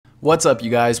What's up, you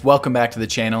guys? Welcome back to the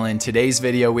channel. In today's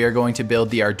video, we are going to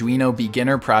build the Arduino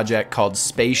beginner project called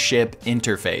Spaceship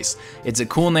Interface. It's a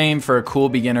cool name for a cool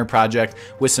beginner project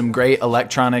with some great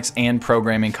electronics and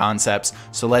programming concepts,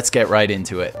 so let's get right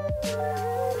into it.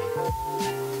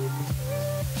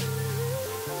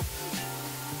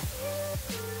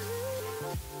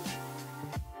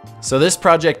 So this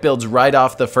project builds right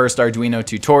off the first Arduino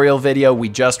tutorial video we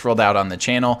just rolled out on the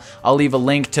channel. I'll leave a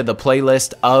link to the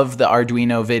playlist of the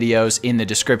Arduino videos in the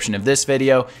description of this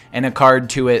video and a card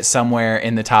to it somewhere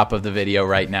in the top of the video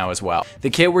right now as well.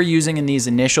 The kit we're using in these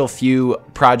initial few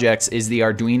projects is the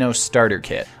Arduino Starter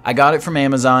Kit. I got it from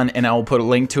Amazon and I will put a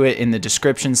link to it in the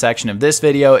description section of this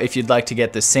video if you'd like to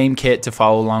get the same kit to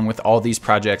follow along with all these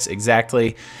projects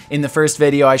exactly. In the first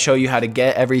video, I show you how to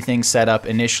get everything set up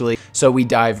initially, so we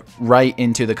dive right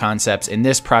into the concepts in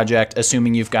this project,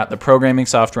 assuming you've got the programming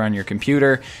software on your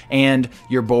computer and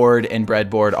your board and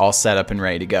breadboard all set up and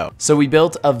ready to go. So we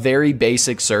built a very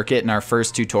basic circuit in our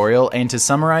first tutorial, and to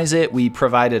summarize it, we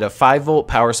provided a 5-volt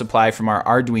power supply from our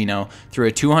Arduino through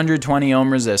a 220 ohm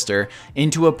resistor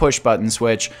into a push button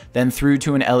switch, then through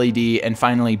to an LED, and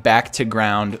finally back to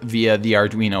ground via the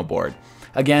Arduino board.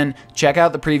 Again, check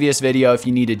out the previous video if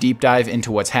you need a deep dive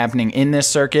into what's happening in this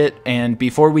circuit. And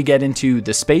before we get into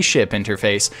the spaceship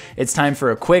interface, it's time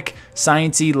for a quick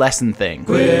sciencey lesson thing.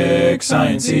 Quick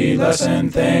sciencey lesson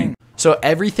thing. So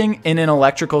everything in an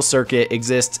electrical circuit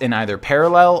exists in either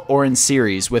parallel or in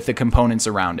series with the components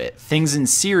around it. Things in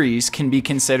series can be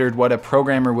considered what a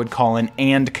programmer would call an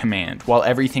AND command, while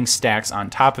everything stacks on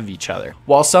top of each other.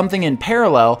 While something in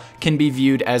parallel can be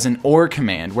viewed as an OR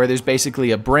command, where there's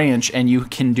basically a branch and you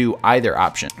can do either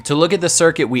option. To look at the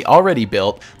circuit we already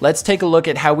built, let's take a look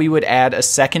at how we would add a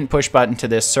second push button to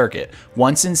this circuit,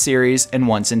 once in series and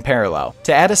once in parallel.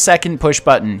 To add a second push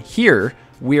button here,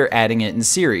 we're adding it in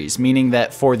series, meaning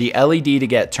that for the LED to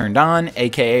get turned on,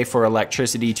 aka for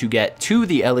electricity to get to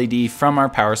the LED from our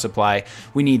power supply,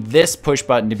 we need this push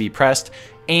button to be pressed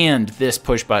and this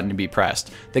push button to be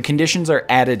pressed. The conditions are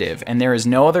additive, and there is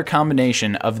no other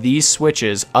combination of these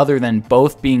switches other than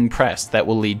both being pressed that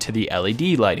will lead to the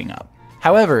LED lighting up.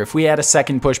 However, if we add a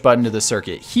second push button to the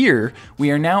circuit here, we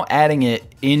are now adding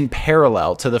it in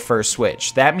parallel to the first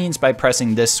switch. That means by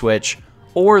pressing this switch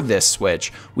or this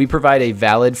switch, we provide a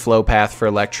valid flow path for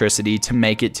electricity to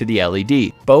make it to the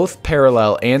LED. Both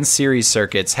parallel and series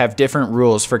circuits have different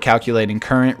rules for calculating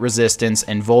current, resistance,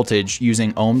 and voltage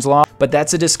using Ohm's law, but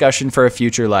that's a discussion for a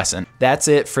future lesson. That's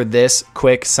it for this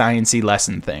quick sciencey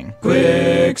lesson thing.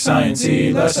 Quick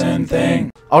sciencey lesson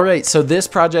thing. Alright, so this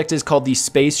project is called the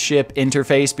Spaceship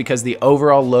Interface because the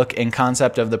overall look and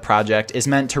concept of the project is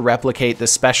meant to replicate the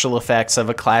special effects of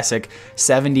a classic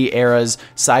 70s era's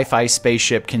sci-fi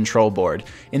spaceship control board.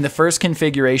 In the first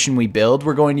configuration we build,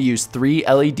 we're going to use 3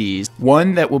 LEDs,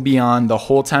 one that will be on the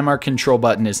whole time our control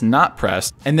button is not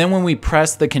pressed, and then when we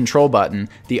press the control button,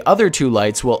 the other 2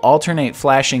 lights will alternate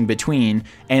flashing between,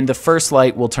 and the first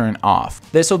light will turn off.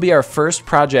 This will be our first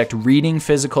project reading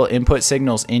physical input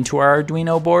signals into our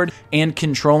Arduino board and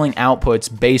controlling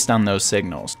outputs based on those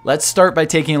signals. Let's start by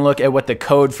taking a look at what the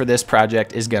code for this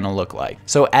project is going to look like.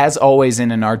 So as always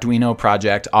in an Arduino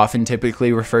project, often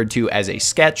typically referred to as a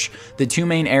sketch, the 2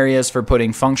 main areas for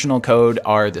putting functional code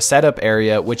are the setup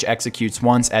area, which executes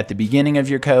once at the beginning of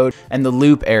your code, and the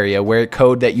loop area, where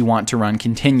code that you want to run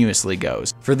continuously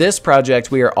goes. For this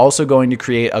project, we are also going to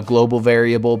create a global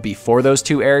variable before those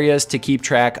 2 areas to keep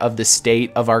track of the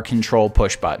state of our control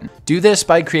push button. Do this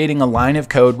by creating a line of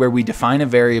code where we define a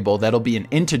variable that'll be an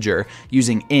integer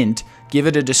using int, give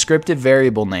it a descriptive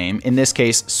variable name, in this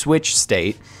case switch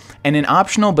state, and an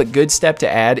optional but good step to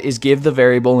add is give the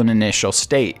variable an initial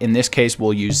state. In this case,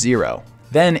 we'll use 0.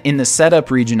 Then in the setup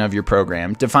region of your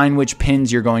program, define which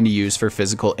pins you're going to use for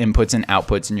physical inputs and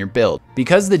outputs in your build.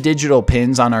 Because the digital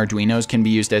pins on Arduinos can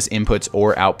be used as inputs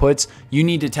or outputs, you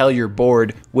need to tell your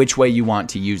board which way you want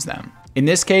to use them. In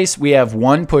this case, we have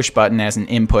 1 push button as an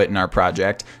input in our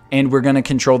project, and we're going to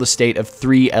control the state of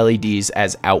 3 LEDs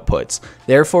as outputs.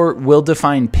 Therefore, we'll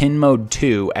define pin mode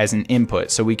 2 as an input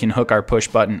so we can hook our push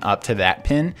button up to that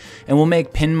pin, and we'll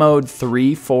make pin mode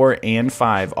 3, 4, and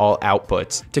 5 all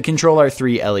outputs to control our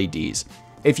 3 LEDs.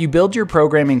 If you build your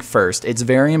programming first, it's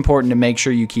very important to make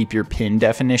sure you keep your pin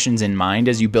definitions in mind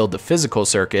as you build the physical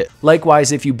circuit.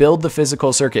 Likewise, if you build the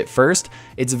physical circuit first,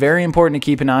 it's very important to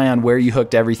keep an eye on where you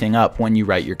hooked everything up when you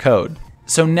write your code.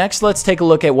 So next, let's take a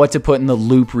look at what to put in the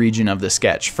loop region of the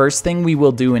sketch. First thing we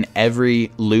will do in every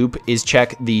loop is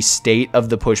check the state of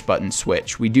the push button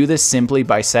switch. We do this simply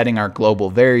by setting our global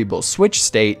variable switch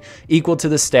state equal to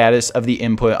the status of the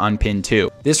input on pin 2.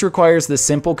 This requires the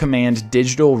simple command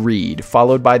digital read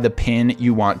followed by the pin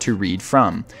you want to read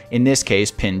from, in this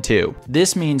case pin 2.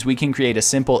 This means we can create a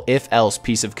simple if-else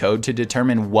piece of code to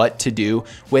determine what to do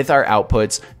with our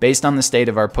outputs based on the state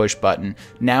of our push button,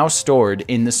 now stored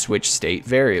in the switch state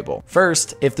variable.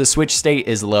 First, if the switch state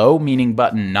is low, meaning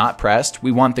button not pressed,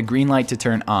 we want the green light to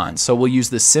turn on. So we'll use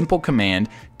the simple command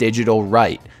digital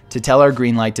write to tell our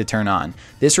green light to turn on.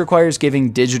 This requires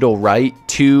giving digital write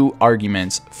 2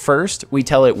 arguments. First, we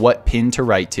tell it what pin to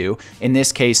write to, in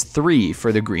this case 3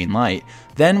 for the green light,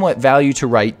 then what value to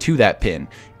write to that pin,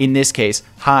 in this case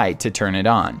high to turn it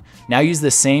on. Now use the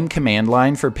same command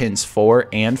line for pins 4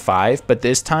 and 5, but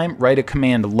this time write a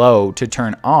command low to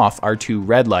turn off our 2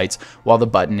 red lights while the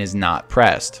button is not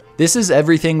pressed. This is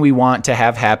everything we want to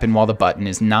have happen while the button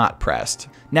is not pressed.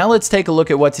 Now let's take a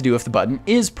look at what to do if the button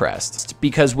is pressed,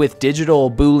 because with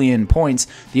digital Boolean points,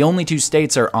 the only 2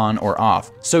 states are on or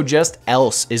off. So just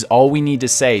else is all we need to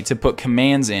say to put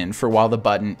commands in for while the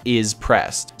button is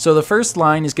pressed. So the first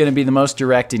line is going to be the most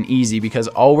direct and easy because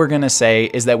all we're going to say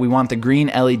is that we want the green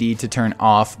LED to turn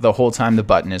off the whole time the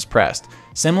button is pressed.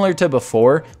 Similar to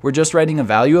before, we're just writing a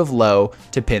value of low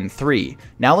to pin 3.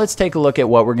 Now let's take a look at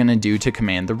what we're going to do to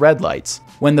command the red lights.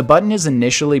 When the button is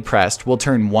initially pressed, we'll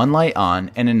turn one light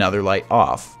on and another light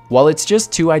off. While it's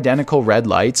just 2 identical red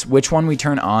lights, which one we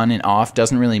turn on and off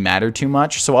doesn't really matter too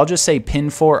much, so I'll just say pin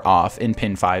 4 off and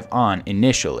pin 5 on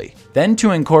initially. Then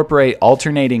to incorporate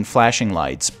alternating flashing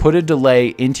lights, put a delay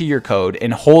into your code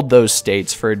and hold those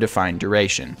states for a defined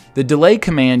duration. The delay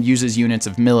command uses units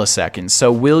of milliseconds,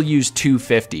 so we'll use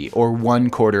 250 or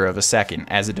 1/4 of a second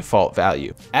as a default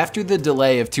value. After the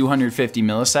delay of 250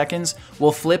 milliseconds,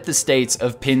 we'll flip the states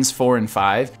of pins 4 and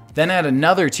 5, then add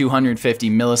another 250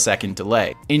 millisecond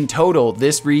delay. In total,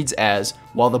 this reads as,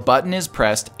 while the button is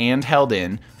pressed and held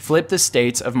in, flip the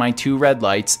states of my 2 red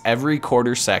lights every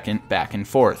 1/4 second back and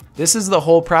forth. This is the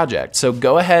whole project, so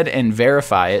go ahead and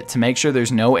verify it to make sure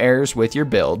there's no errors with your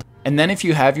build. And then if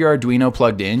you have your Arduino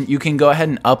plugged in, you can go ahead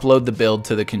and upload the build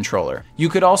to the controller. You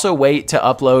could also wait to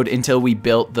upload until we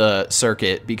built the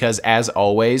circuit because as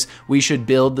always, we should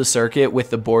build the circuit with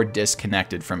the board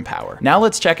disconnected from power. Now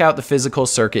let's check out the physical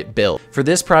circuit build. For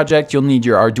this project, you'll need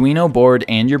your Arduino board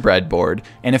and your breadboard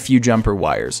and a few jumper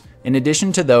wires. In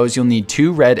addition to those, you'll need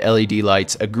 2 red LED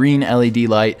lights, a green LED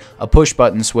light, a push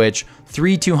button switch,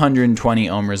 3 220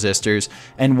 ohm resistors,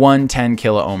 and 1 10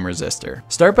 kilo ohm resistor.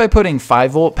 Start by putting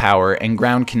 5 volt power and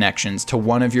ground connections to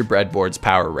one of your breadboard's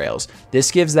power rails. This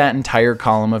gives that entire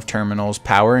column of terminals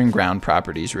power and ground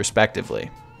properties respectively.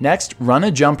 Next, run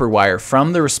a jumper wire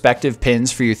from the respective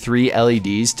pins for your 3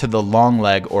 LEDs to the long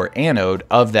leg or anode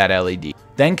of that LED.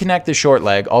 Then connect the short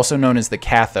leg, also known as the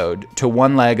cathode, to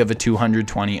one leg of a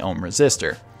 220 ohm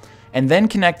resistor. And then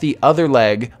connect the other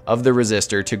leg of the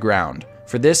resistor to ground.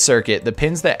 For this circuit, the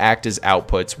pins that act as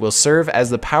outputs will serve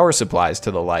as the power supplies to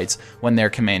the lights when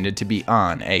they're commanded to be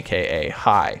on, aka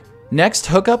high. Next,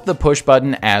 hook up the push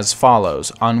button as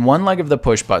follows. On one leg of the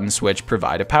push button switch,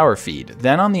 provide a power feed.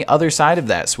 Then on the other side of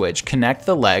that switch, connect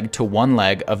the leg to one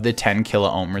leg of the 10 kilo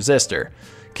ohm resistor.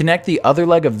 Connect the other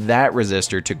leg of that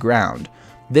resistor to ground.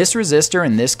 This resistor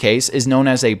in this case is known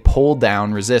as a pull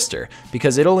down resistor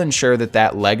because it'll ensure that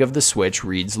that leg of the switch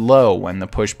reads low when the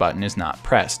push button is not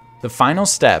pressed. The final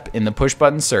step in the push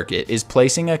button circuit is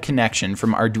placing a connection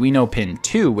from Arduino pin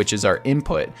 2, which is our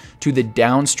input, to the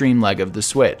downstream leg of the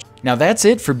switch. Now that's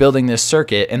it for building this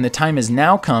circuit, and the time has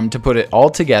now come to put it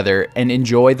all together and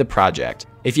enjoy the project.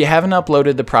 If you haven't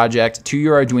uploaded the project to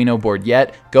your Arduino board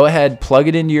yet, go ahead, plug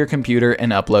it into your computer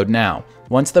and upload now.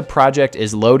 Once the project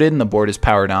is loaded and the board is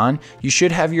powered on, you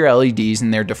should have your LEDs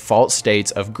in their default states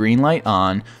of green light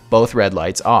on, both red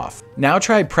lights off. Now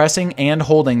try pressing and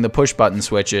holding the push button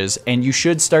switches and you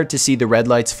should start to see the red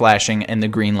lights flashing and the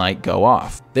green light go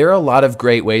off. There are a lot of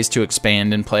great ways to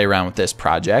expand and play around with this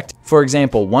project. For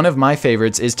example, one of my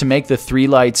favorites is to make the 3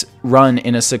 lights run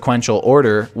in a sequential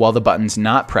order while the button's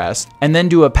not pressed, and then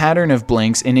do a pattern of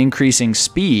blinks in increasing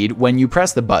speed when you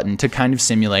press the button to kind of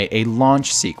simulate a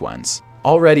launch sequence.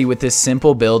 Already with this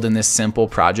simple build and this simple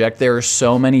project, there are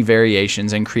so many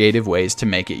variations and creative ways to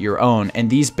make it your own, and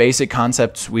these basic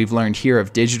concepts we've learned here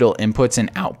of digital inputs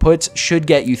and outputs should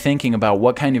get you thinking about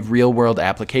what kind of real-world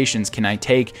applications can I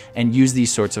take and use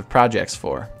these sorts of projects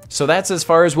for. So that's as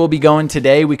far as we'll be going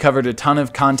today. We covered a ton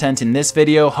of content in this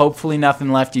video. Hopefully nothing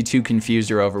left you too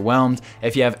confused or overwhelmed.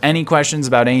 If you have any questions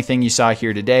about anything you saw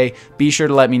here today, be sure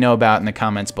to let me know about in the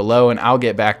comments below, and I'll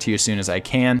get back to you as soon as I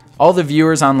can. All the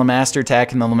viewers on Lemaster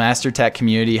Tech and the Lemaster Tech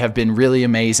community have been really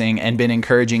amazing and been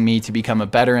encouraging me to become a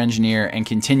better engineer and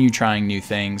continue trying new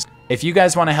things. If you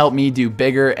guys want to help me do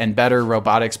bigger and better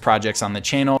robotics projects on the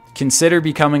channel, consider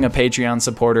becoming a Patreon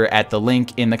supporter at the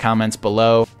link in the comments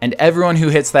below. And everyone who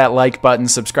hits that like button,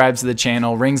 subscribes to the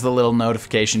channel, rings the little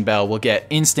notification bell will get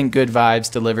instant good vibes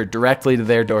delivered directly to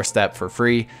their doorstep for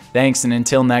free. Thanks, and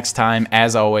until next time,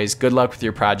 as always, good luck with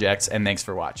your projects, and thanks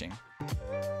for watching.